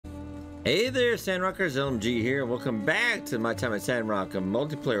Hey there, Sandrockers, LMG here. Welcome back to my time at Sandrock, a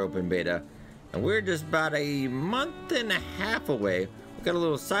multiplayer open beta. And we're just about a month and a half away. We've got a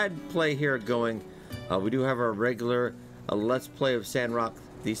little side play here going. We do have our regular Let's Play of Sandrock,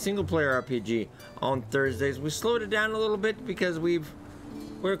 the single player RPG, on Thursdays. We slowed it down a little bit because we're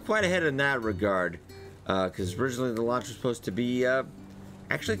quite ahead in that regard. Because originally the launch was supposed to be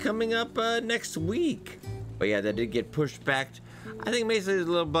actually coming up next week. But yeah, that did get pushed back. I think basically there's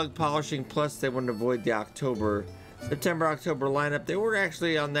a little bug polishing, plus they wanted to avoid the September-October lineup. They were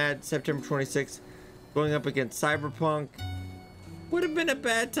actually on that September 26th, going up against Cyberpunk. Would have been a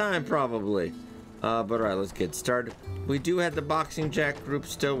bad time, probably. But alright, let's get started. We do have the Boxing Jack group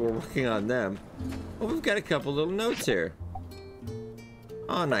still. We're working on them. Well, we've got a couple little notes here.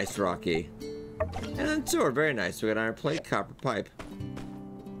 Oh, nice, Rocky. And then sword, very nice. We got iron plate, copper pipe.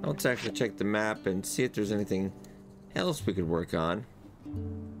 Let's actually check the map and see if there's anything else we could work on.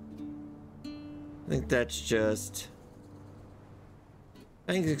 I think that's just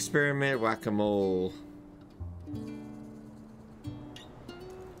things experiment, whack-a-mole.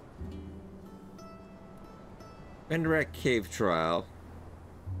 Indirect cave trial.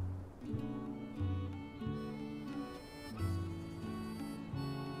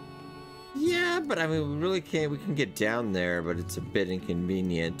 Yeah, but I mean, we really can't. We can get down there, but it's a bit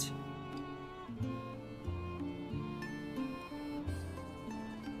inconvenient.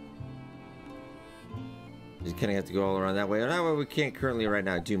 Just kind of have to go all around that way. And that way, we can't currently right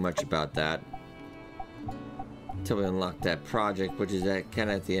now do much about that until we unlock that project, which is kind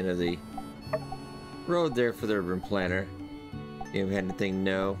of at the end of the road there for the urban planner. You haven't had anything?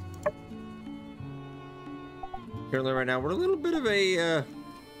 No. Currently, right now, we're a little bit of a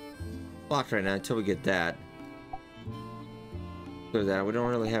blocked right now until we get that. Clear that. We don't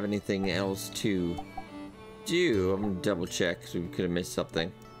really have anything else to do. I'm gonna double check because we could have missed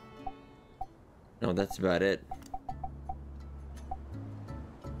something. No, that's about it.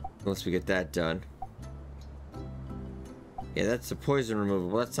 Unless we get that done. Yeah, that's the poison removal.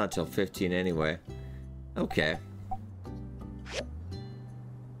 Well, that's not till 15 anyway. Okay.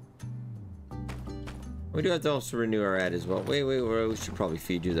 We do have to also renew our ad as well. Wait, we should probably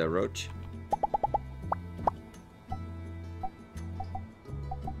feed you that roach.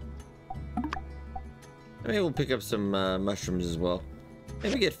 Maybe we'll pick up some mushrooms as well.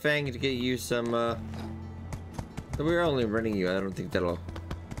 Maybe get Fang to get you some, we're only running you. I don't think that'll...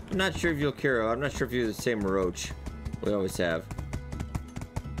 I'm not sure if you'll care. I'm not sure if you're the same roach we always have.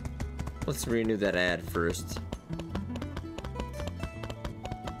 Let's renew that ad first.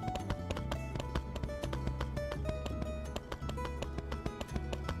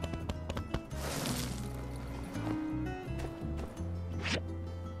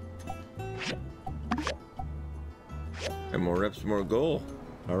 And more reps, more goal.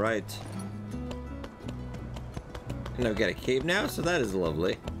 All right. And I've got a cave now, so that is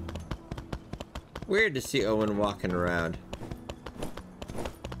lovely. Weird to see Owen walking around.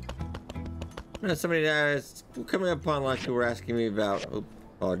 No, somebody coming up on like who were asking me about. Oh,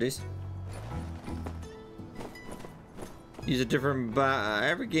 apologies. Use a different.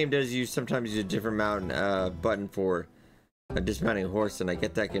 Every game does sometimes use a different mount button for dismounting a horse, and I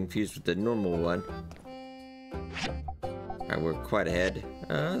get that confused with the normal one. Alright, we're quite ahead.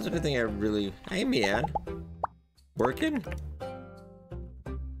 Is there anything I really... Hey, man. Working?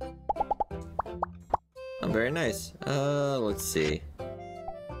 Oh, very nice. Let's see.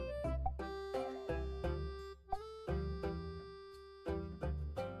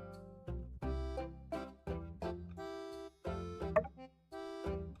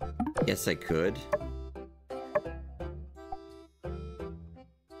 Yes, I could.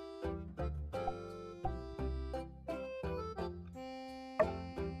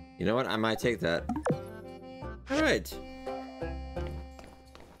 You know what? I might take that. Alright.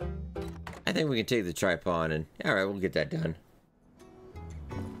 I think we can take the tripod and... Alright, we'll get that done.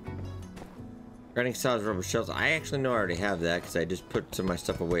 Running solid rubber shells. I actually know I already have that because I just put some of my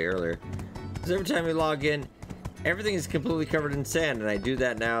stuff away earlier. Because every time we log in, everything is completely covered in sand, and I do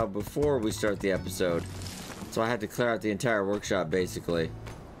that now before we start the episode. So I had to clear out the entire workshop, basically.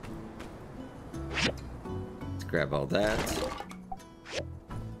 Let's grab all that.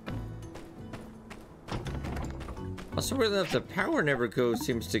 Also, where the power never goes,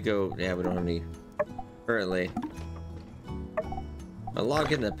 seems to go... Yeah, we don't have any currently. I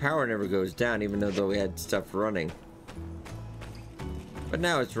log in, the power never goes down, even though we had stuff running. But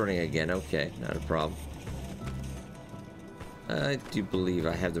now it's running again. Okay, not a problem. I do believe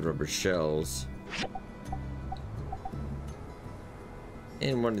I have the rubber shells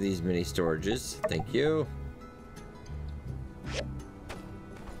in one of these mini storages. Thank you.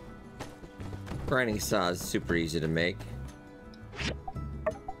 Grinding saw is super easy to make.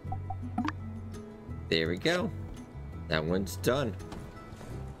 There we go. That one's done.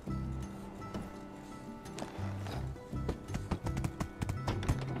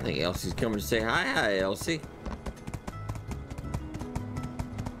 I think Elsie's coming to say hi. Hi, Elsie.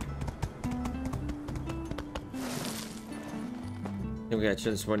 Then we gotta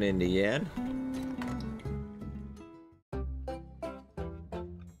turn this one into yen.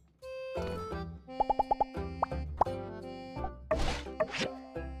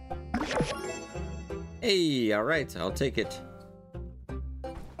 Hey, alright, I'll take it.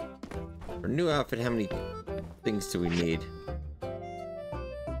 For a new outfit, how many things do we need?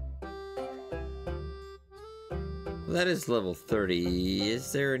 Well, that is level 30.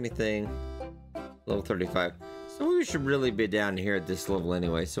 Is there anything? Level 35. So we should really be down here at this level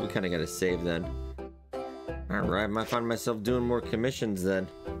anyway, so we kind of got to save then. Alright, I might find myself doing more commissions then.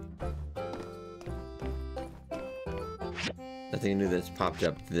 Nothing new that's popped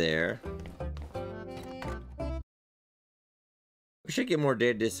up there. We should get more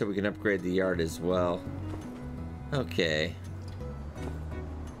data discs so we can upgrade the yard as well. Okay.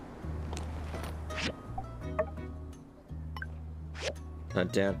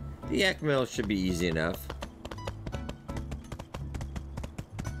 Hunt down. The yak mill should be easy enough.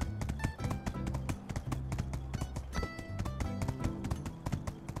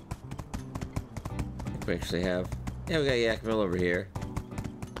 We actually have. Yeah, we got yak mill over here.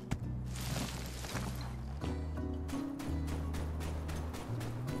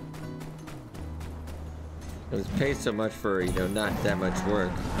 It was paid so much for, you know, not that much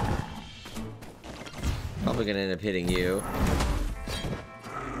work. Probably gonna end up hitting you.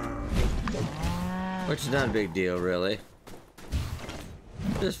 Which is not a big deal, really.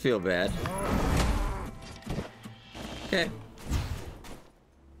 Just feel bad. Okay.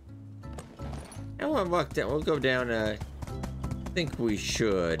 I want to walk down. We'll go down. I think we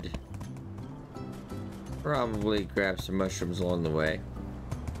should probably grab some mushrooms along the way.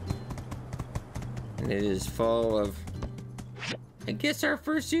 And it is fall of, I guess, our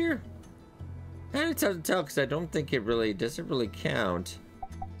first year. And it's hard to tell because I don't think it really doesn't really count.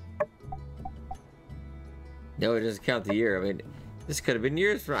 No, it doesn't count the year. I mean, this could have been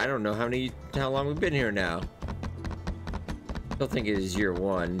years from. I don't know how long we've been here now. I don't think it is year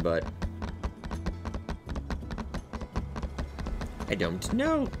one, but I don't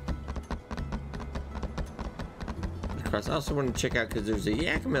know. I also want to check out because there's a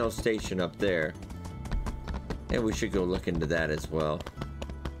yak mill station up there. And we should go look into that as well.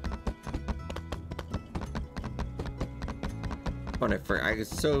 Fun, I was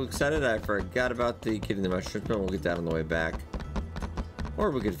so excited I forgot about getting the mushrooms, but we'll get that on the way back. Or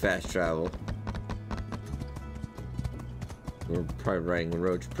we could fast travel. We're probably riding the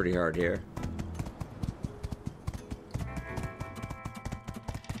roads pretty hard here.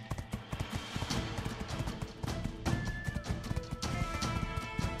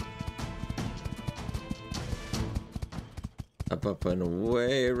 Up and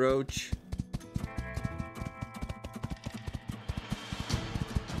away, Roach.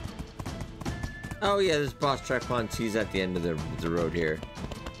 Oh yeah, this boss tripod sees at the end of the road here.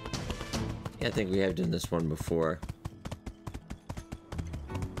 Yeah, I think we have done this one before.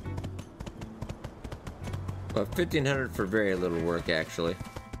 Well, 1,500 for very little work, actually.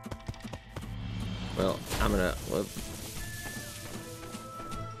 Well, I'm gonna... Whoop.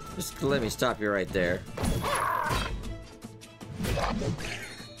 Just let me stop you right there.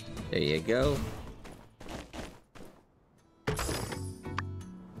 There you go.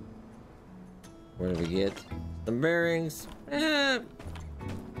 What do we get? Some bearings.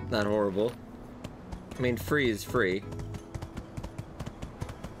 Not horrible. I mean, free is free.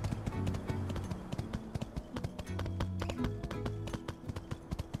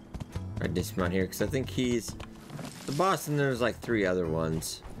 I dismount here because I think he's the boss, and there's like 3 other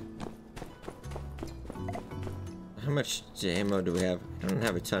ones. How much ammo do we have? I don't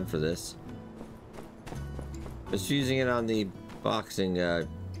have a ton for this. Just using it on the boxing. Oh,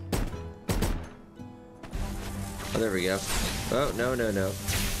 there we go. Oh, no, no, no.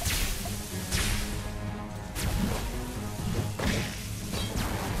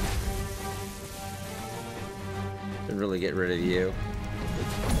 Should really get rid of you.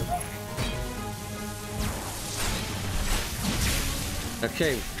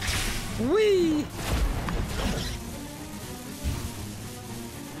 Okay. Whee!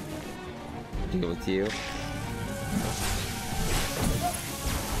 Deal with you.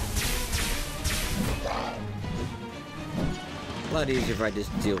 A lot easier if I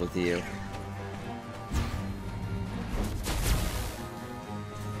just deal with you.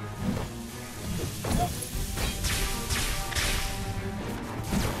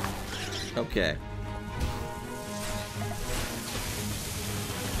 Okay.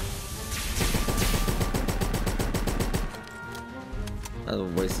 That'll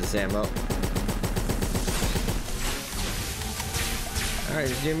waste this ammo. Alright,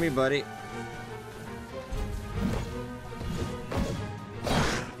 just you and me, buddy.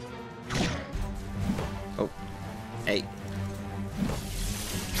 Oh. Hey.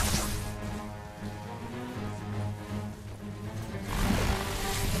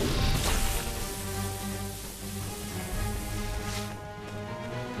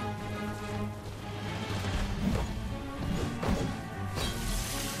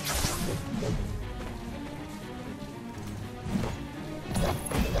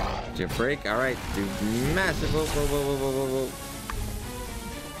 Your break, all right, do massive. Whoa, whoa, whoa, whoa, whoa,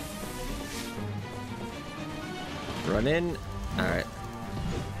 whoa. Run in. All right.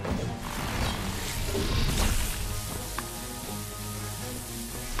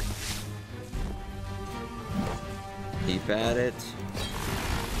 Keep at it.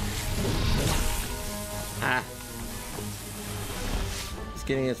 Ah. He's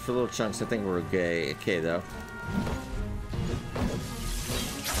getting us for little chunks. I think we're okay. Okay, though.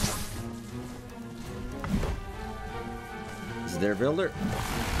 There, builder.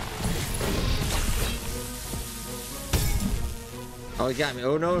 Oh, he got me.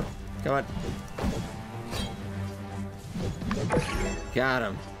 Oh no. Come on. Got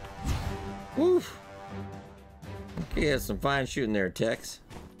him. Woof. Okay, that's some fine shooting there, Tex.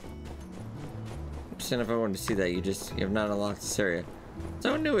 If I wanted to see that, you have not unlocked this area.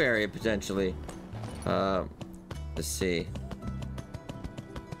 So a new area potentially. Let's see.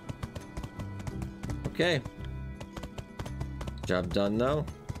 Okay. Job done though.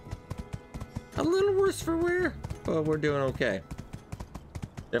 A little worse for wear, but we're doing okay.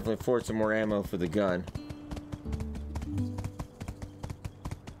 Definitely afford some more ammo for the gun.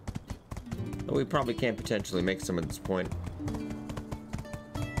 But we probably can potentially make some at this point.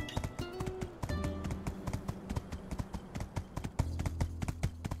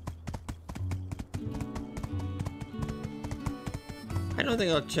 I don't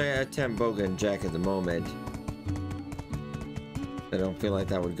think I'll attempt Boga and Jack at the moment. I don't feel like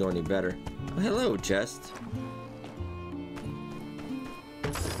that would go any better. Oh, hello, chest.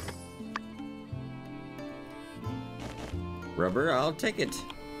 Rubber, I'll take it.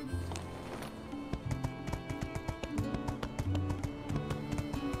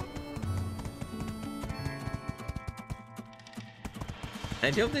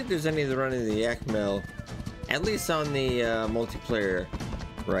 I don't think there's any running the yak mill, at least on the multiplayer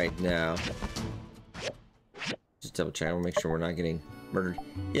right now. Just double check, we'll make sure we're not getting murdered.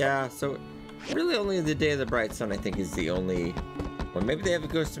 Yeah, so really only the Day of the Bright Sun I think is the only one. Maybe they have a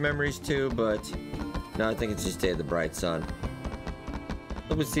Ghost of Memories too, but no, I think it's just Day of the Bright Sun.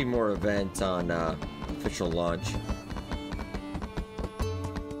 We'll see more events on official launch.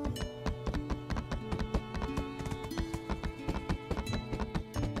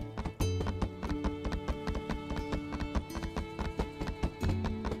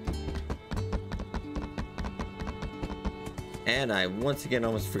 And I once again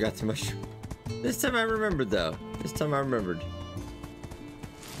almost forgot the mushroom. This time I remembered though. This time I remembered.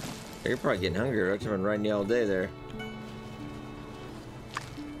 You're probably getting hungry. I've been riding you all day there.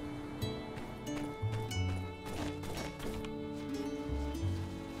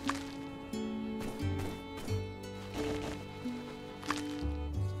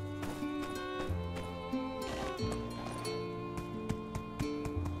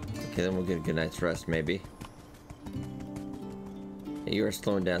 Okay, then we'll get a good night's rest maybe. You are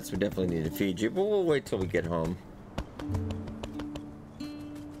slowing down, so we definitely need to feed you, but we'll wait till we get home.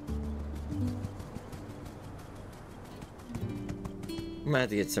 We might have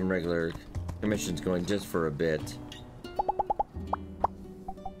to get some regular commissions going just for a bit.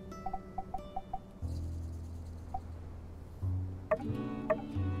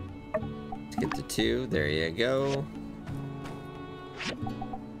 Let's get to 2. There you go.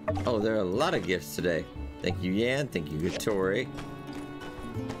 Oh, there are a lot of gifts today. Thank you, Yan. Thank you, Gattori.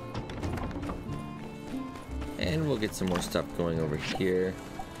 And we'll get some more stuff going over here.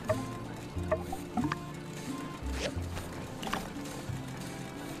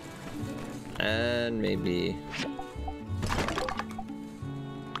 And maybe...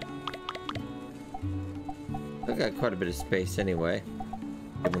 I've got quite a bit of space anyway.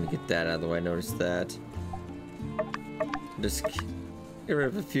 I'm gonna get that out of the way, notice that. Just get rid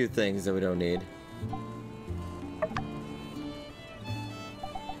of a few things that we don't need.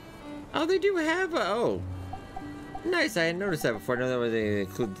 Oh, they do have a... Oh. Nice, I hadn't noticed that before. I know that they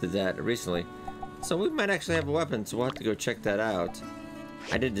included that recently. So we might actually have a weapon, so we'll have to go check that out.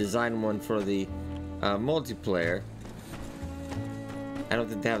 I did design one for the multiplayer. I don't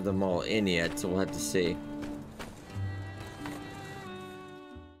think they have them all in yet, so we'll have to see.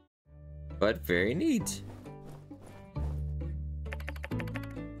 But very neat.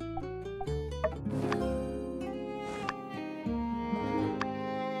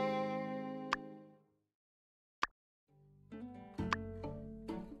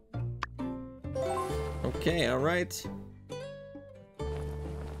 Okay, all right.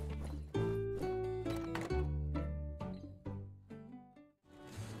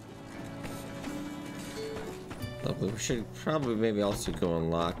 Lovely. We should probably maybe also go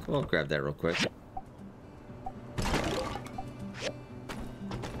unlock. We'll grab that real quick.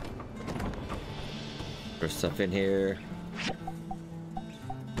 Throw stuff in here.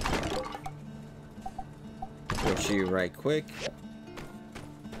 Push you right quick.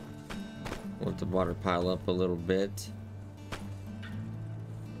 Let the water pile up a little bit.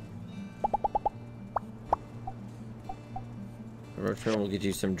 Return will get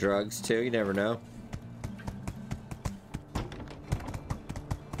you some drugs too, you never know.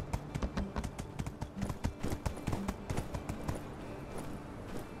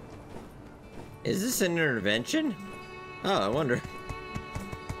 Is this an intervention? Oh, I wonder.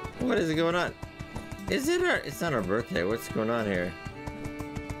 What is it going on? Is it our... It's not our birthday. What's going on here?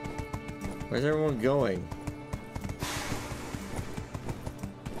 Where's everyone going?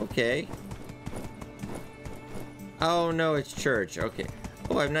 Okay. Oh no, it's church. Okay.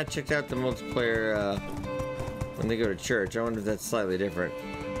 Oh, I've not checked out the multiplayer when they go to church. I wonder if that's slightly different.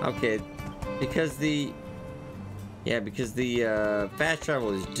 Okay, because the... Yeah, because the fast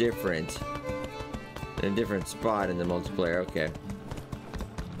travel is different. In a different spot in the multiplayer. Okay.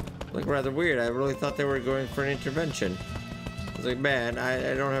 Look rather weird. I really thought they were going for an intervention. I was like, man,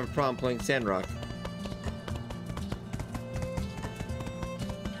 I don't have a problem playing Sandrock.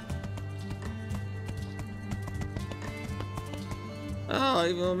 Oh,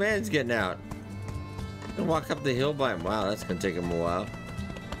 even the man's getting out. Gonna walk up the hill by him. Wow, that's gonna take him a while.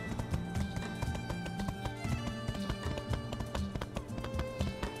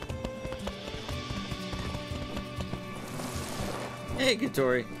 Hey,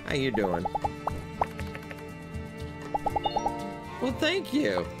 Katori, how you doing? Well, thank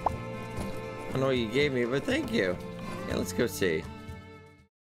you. I don't know what you gave me, but thank you. Yeah, let's go see.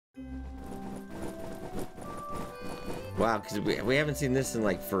 Wow, because we haven't seen this in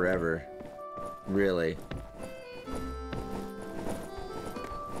like forever. Really.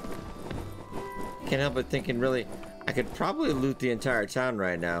 Can't help but thinking, really, I could probably loot the entire town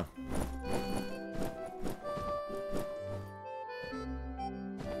right now.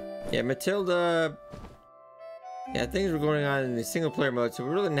 Yeah, Matilda... Yeah, things were going on in the single-player mode, so we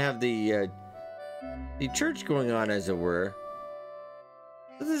really didn't have the church going on, as it were.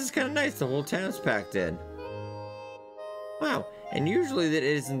 But this is kind of nice. The whole town's packed in. Wow, and usually that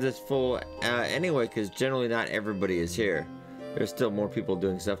isn't this full anyway, because generally not everybody is here. There's still more people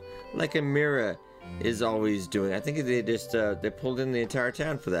doing stuff, like Amira is always doing. I think they just they pulled in the entire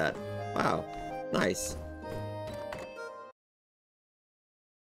town for that. Wow, nice.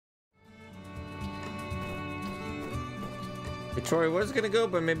 Victoria was gonna go,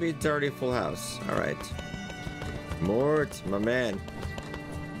 but maybe it's already a full house. All right, Mort, my man.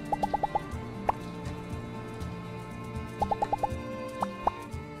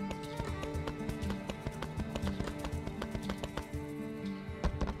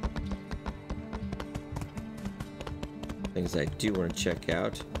 Things I do want to check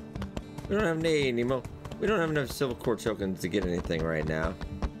out. We don't have any Nemo. We don't have enough Civil Core tokens to get anything right now.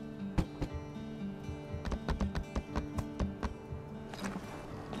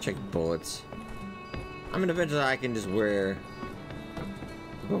 Check bullets. I mean, eventually I can just wear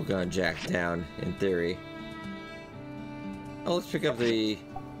the bow gun jack down, in theory. Oh, let's pick up the...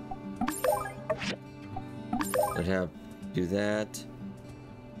 Don't have to do that.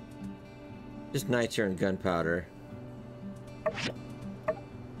 Just nitro and gunpowder. How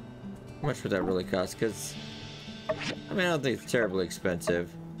much would that really cost? Because, I mean, I don't think it's terribly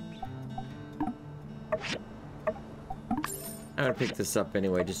expensive. I'm gonna pick this up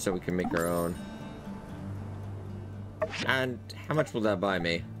anyway, just so we can make our own. And how much will that buy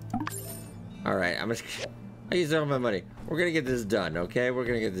me? Alright, I use all my money. We're gonna get this done, okay? We're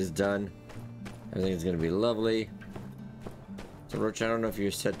gonna get this done. Everything's gonna be lovely. So, Roach, I don't know if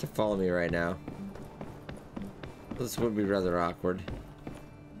you're set to follow me right now. This would be rather awkward.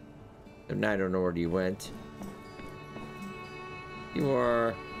 And now I don't know where you went. You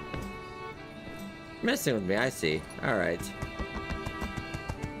are... messing with me, I see. Alright.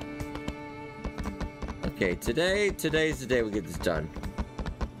 Okay, today's the day we get this done.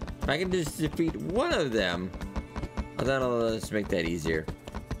 If I can just defeat one of them, that'll just make that easier.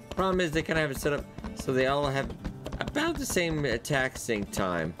 Problem is they kind of have it set up so they all have about the same attack sync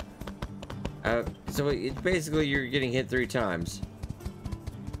time. So it's basically you're getting hit 3 times.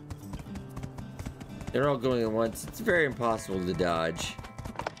 They're all going at once. It's very impossible to dodge.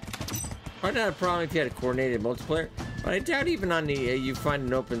 Probably not a problem if you had a coordinated multiplayer, but I doubt even on the you find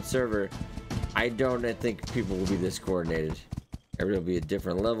an open server, I don't think people will be this coordinated. Everybody will be at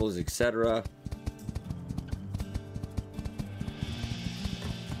different levels, etc.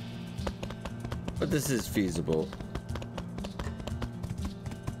 But this is feasible.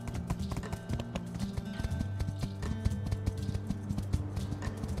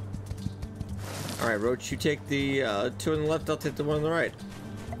 Alright, Roach, you take the 2 on the left, I'll take the 1 on the right.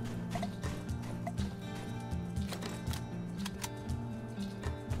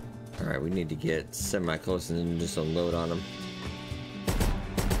 Alright, we need to get semi-close and then just unload on them.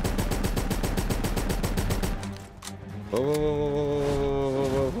 Whoa, whoa, whoa,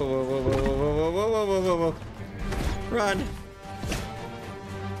 whoa, whoa, whoa, whoa, whoa, whoa, whoa, whoa, whoa, whoa, whoa. Run!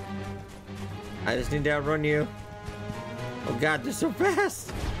 I just need to outrun you. Oh god, they're so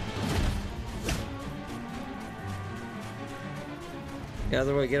fast! Get out of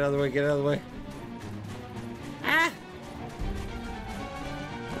the way, get out of the way, get out of the way. Ah!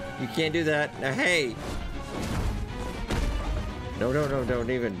 You can't do that. Now, hey! No, no, no, don't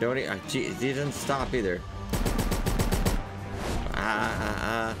even. Gee, he doesn't stop either.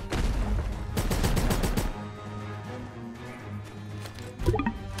 Ah.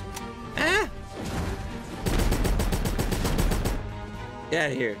 Get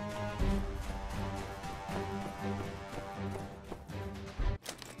out of here.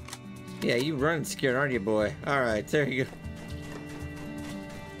 Yeah, you run scared, aren't you, boy? Alright, there you go.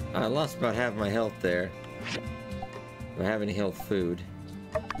 I lost about half my health there. Do I have any health food?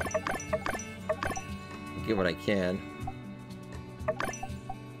 I'll get what I can.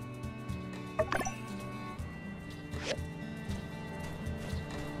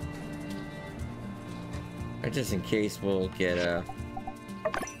 Right, just in case we'll get a...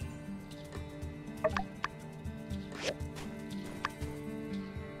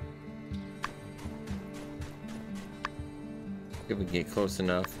 if we can get close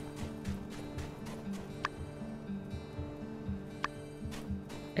enough.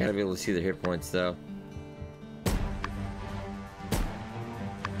 I gotta be able to see the hit points though.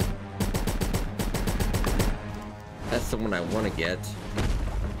 That's the one I want to get.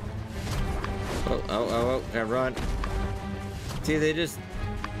 Oh, gotta run. See, they just...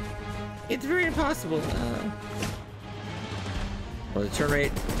 it's very impossible. Oh, the turn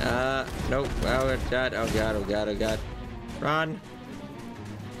rate. Nope. Oh god, oh god, oh god, oh god. Run!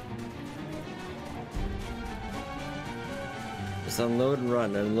 Just unload and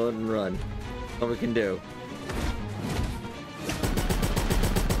run, unload and run. That's all we can do.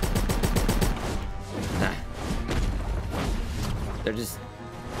 Ah. They're just...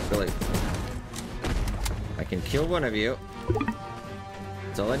 really... I can kill one of you.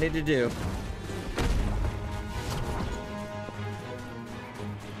 That's all I need to do.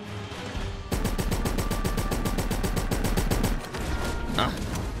 Ah,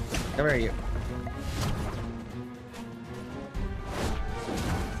 come here, you.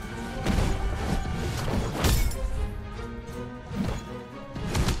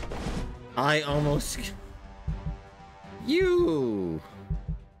 I almost... you.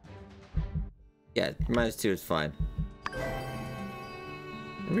 Yeah, -2 is fine.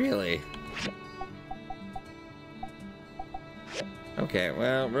 Really? Okay,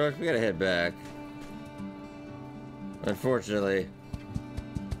 well, Roach, we gotta head back. Unfortunately,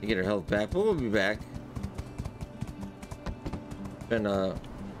 to get our health back, but we'll be back. Spend all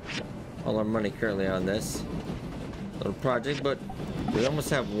our money currently on this little project, but we almost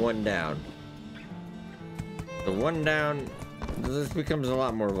have 1 down. The 1 down, this becomes a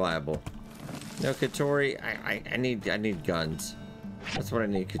lot more viable. No, Katori, I need guns. That's what I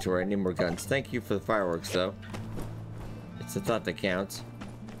need, Katori. I need more guns. Thank you for the fireworks, though. It's the thought that counts.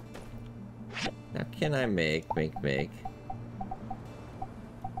 Now, can I make?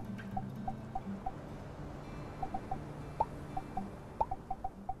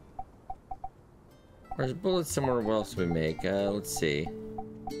 There's bullets somewhere else we make. Let's see.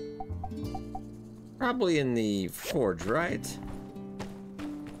 Probably in the forge, right?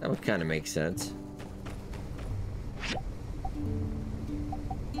 That would kind of make sense.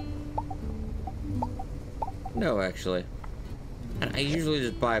 No, actually. I usually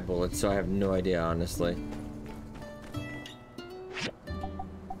just buy bullets, so I have no idea, honestly.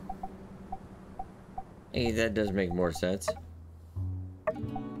 Hey, that does make more sense.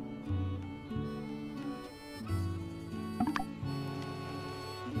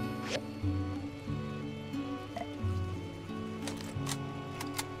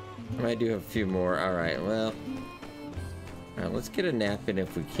 I do have a few more. Alright, well. Alright, let's get a nap in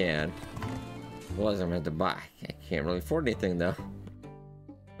if we can. Otherwise, I'm gonna have to buy. I can't really afford anything though.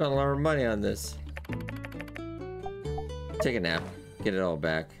 Spent a lot of money on this. Take a nap. Get it all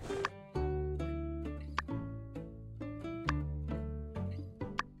back.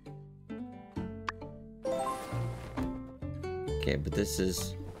 Okay, but this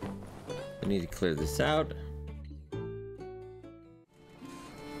is... I need to clear this out.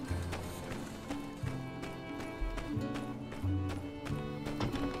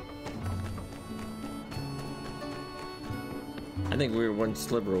 I think we were one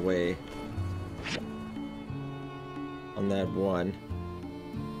sliver away on that one.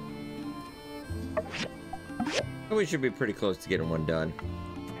 We should be pretty close to getting one done.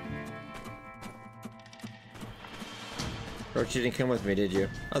 Roach, you didn't come with me, did you?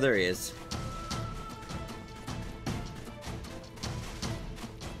 Oh, there he is.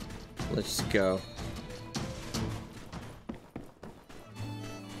 Let's just go.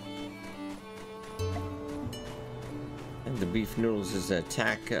 And the beef noodles is an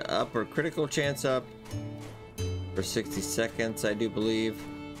attack up or critical chance up for 60 seconds, I do believe.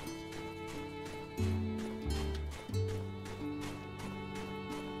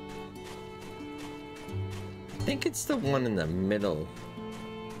 I think it's the one in the middle.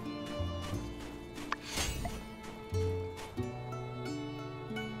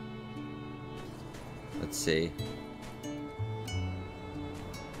 Let's see.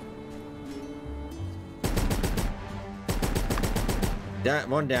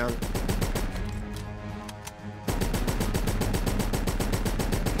 One down.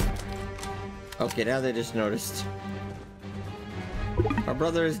 Okay, now they just noticed. Our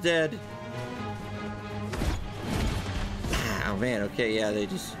brother is dead. Oh man, okay, yeah, they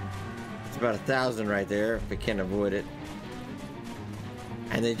just... It's about 1,000 right there, if they can't avoid it.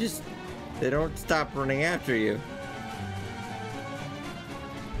 And they just... They don't stop running after you.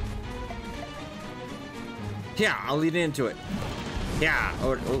 Yeah, I'll lead into it. Yeah,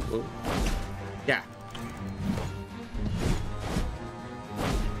 oh. Yeah.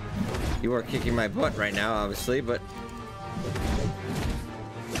 You are kicking my butt right now, obviously, but...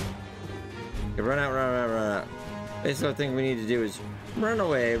 Okay, run out. Basically, the thing we need to do is run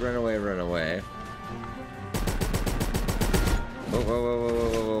away.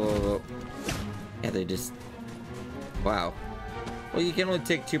 Whoa. Yeah, they just... Wow. Well, you can only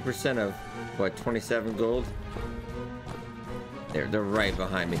take 2% of, what, 27 gold? They're right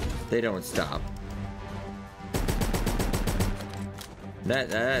behind me. They don't stop. That.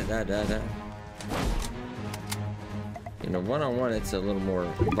 You know, one-on-one, it's a little more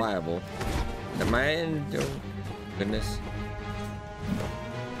viable. Am I in? Oh, goodness.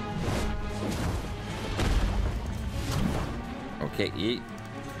 Okay, eat.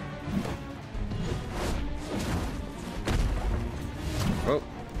 Oh.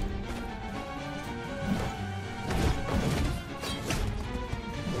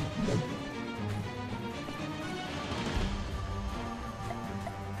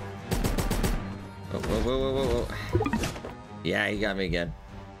 Whoa. Yeah, he got me again.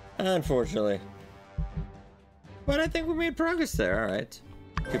 Unfortunately. But I think we made progress there, alright.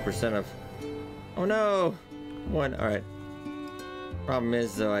 2% of... Oh no! 1, alright. Problem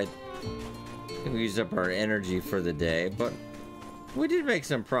is, though, I think we used up our energy for the day, but we did make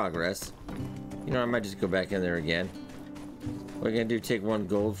some progress. You know, I might just go back in there again. What are you gonna do, take 1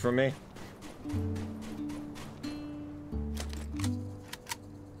 gold from me?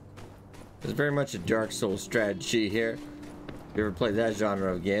 There's very much a Dark Souls strategy here. If you ever played that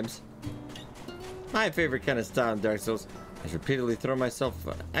genre of games. My favorite kind of style in Dark Souls. I just repeatedly throw myself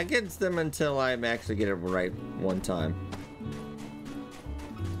against them until I actually get it right one time.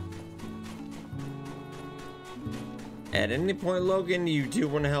 At any point, Logan, you do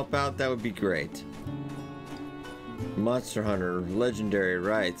want to help out, that would be great. Monster Hunter, legendary,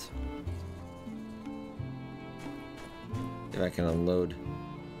 right? If I can unload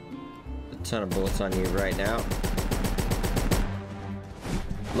a ton of bullets on you right now.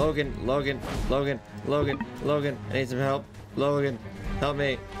 Logan, I need some help. Logan, help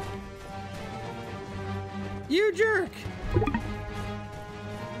me. You jerk!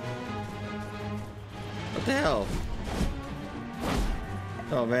 What the hell?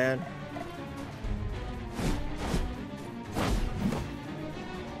 Oh man.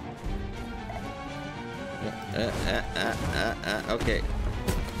 Okay.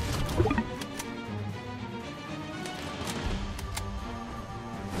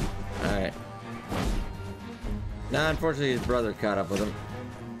 Alright. Now, unfortunately, his brother caught up with him.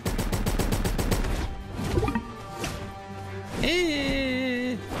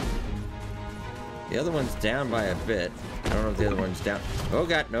 The other one's down by a bit. I don't know if the other one's down. Oh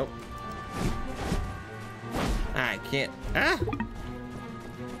god, nope. I can't. Ah!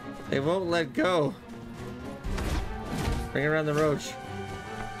 They won't let go. Bring around the roach.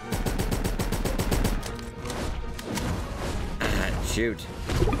 Ah, shoot.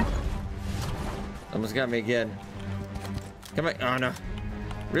 Almost got me again. Come on. Oh no.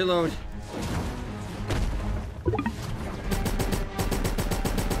 Reload.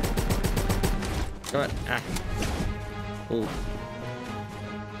 Come on. Ah. Ooh.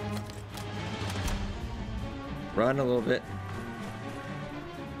 Run a little bit.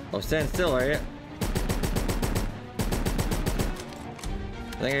 Oh, stand still, are you?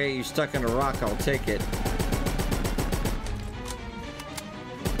 I think I get you stuck on a rock. I'll take it.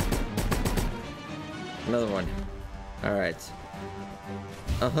 Another one. All right.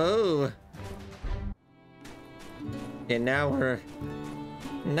 Oh. Okay, now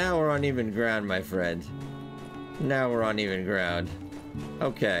we're on even ground, my friend. Now we're on even ground.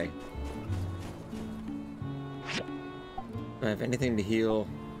 Okay. Do I have anything to heal?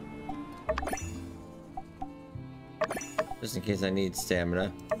 Just in case I need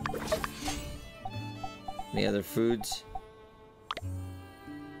stamina. Any other foods?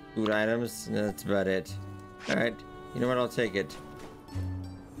 Food items? No, that's about it. Alright. You know what? I'll take it.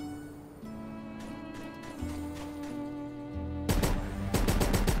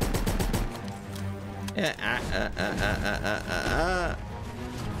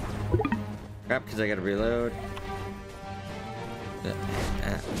 Crap, because I gotta reload.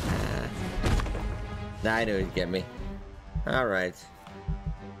 Nah, I knew he'd get me. Alright.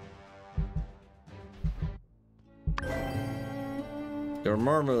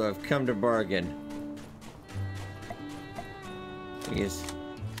 Dormammu, I've come to bargain. He's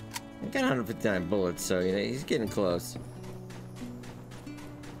got 159 bullets, so you know he's getting close.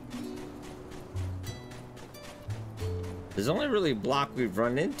 There's only really block we've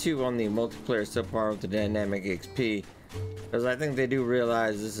run into on the multiplayer so far with the dynamic XP, because I think they do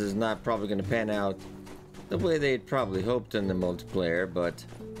realize this is not probably going to pan out the way they'd probably hoped in the multiplayer, but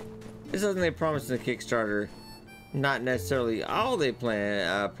this is something they promised in the Kickstarter. Not necessarily all they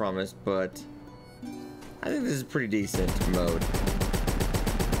promised, but I think this is a pretty decent mode.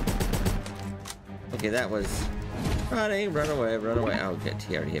 Okay, that was running. Run away, run away. Oh, okay,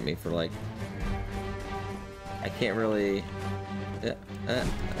 he already hit me for like. I can't really.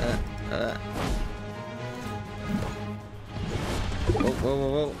 Whoa, whoa, whoa,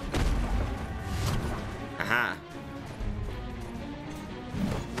 whoa. Aha.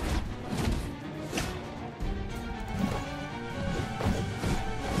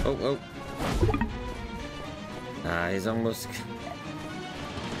 Oh, oh. Ah, he's almost...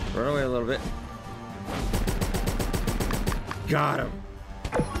 Run away a little bit. Got him.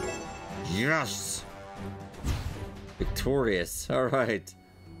 Yes. Victorious. All right.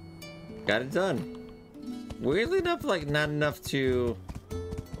 Got it done. Weirdly enough, like, not enough to...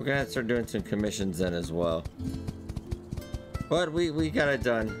 We're gonna have to start doing some commissions then as well. But we got it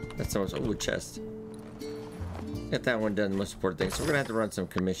done. That's so much. Oh, chest. Get that one done, the most important thing. So we're gonna have to run some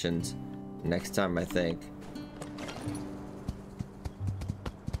commissions next time, I think.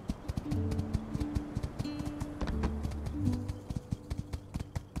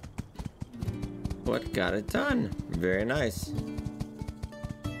 But got it done. Very nice.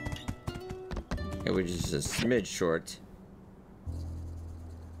 Okay, we're just a smidge short.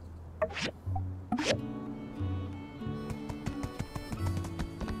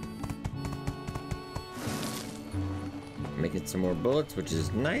 Making some more bullets, which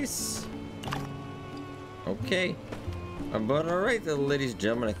is nice. Okay. But alright, ladies and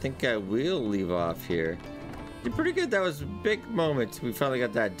gentlemen, I think I will leave off here. Did pretty good. That was a big moment. We finally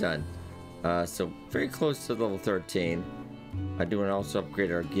got that done. So very close to level 13. I do want to also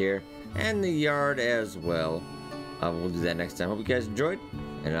upgrade our gear and the yard as well. We'll do that next time. Hope you guys enjoyed,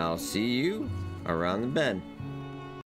 and I'll see you around the bend.